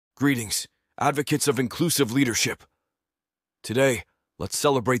Greetings, advocates of inclusive leadership. Today, let's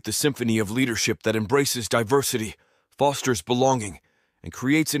celebrate the symphony of leadership that embraces diversity, fosters belonging, and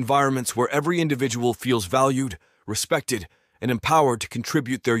creates environments where every individual feels valued, respected, and empowered to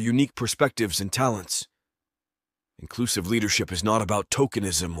contribute their unique perspectives and talents. Inclusive leadership is not about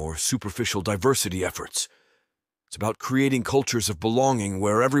tokenism or superficial diversity efforts. It's about creating cultures of belonging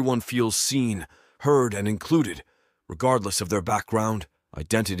where everyone feels seen, heard, and included, regardless of their background,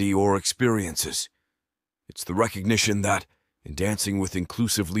 identity, or experiences. It's the recognition that, in dancing with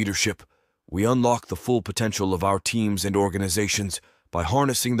inclusive leadership, we unlock the full potential of our teams and organizations by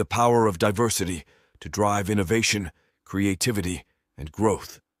harnessing the power of diversity to drive innovation, creativity, and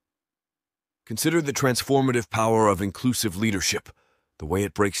growth. Consider the transformative power of inclusive leadership, the way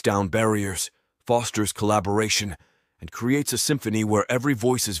it breaks down barriers, fosters collaboration, and creates a symphony where every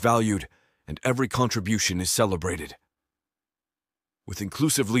voice is valued and every contribution is celebrated. With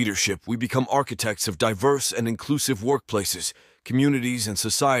inclusive leadership, we become architects of diverse and inclusive workplaces, communities, and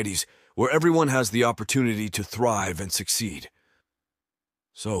societies where everyone has the opportunity to thrive and succeed.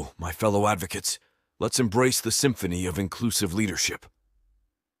 So, my fellow advocates, let's embrace the symphony of inclusive leadership.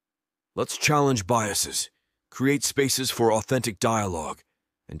 Let's challenge biases, create spaces for authentic dialogue,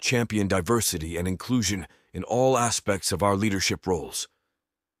 and champion diversity and inclusion in all aspects of our leadership roles.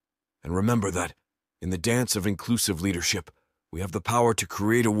 And remember that, in the dance of inclusive leadership, we have the power to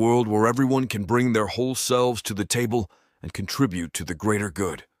create a world where everyone can bring their whole selves to the table and contribute to the greater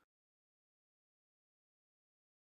good.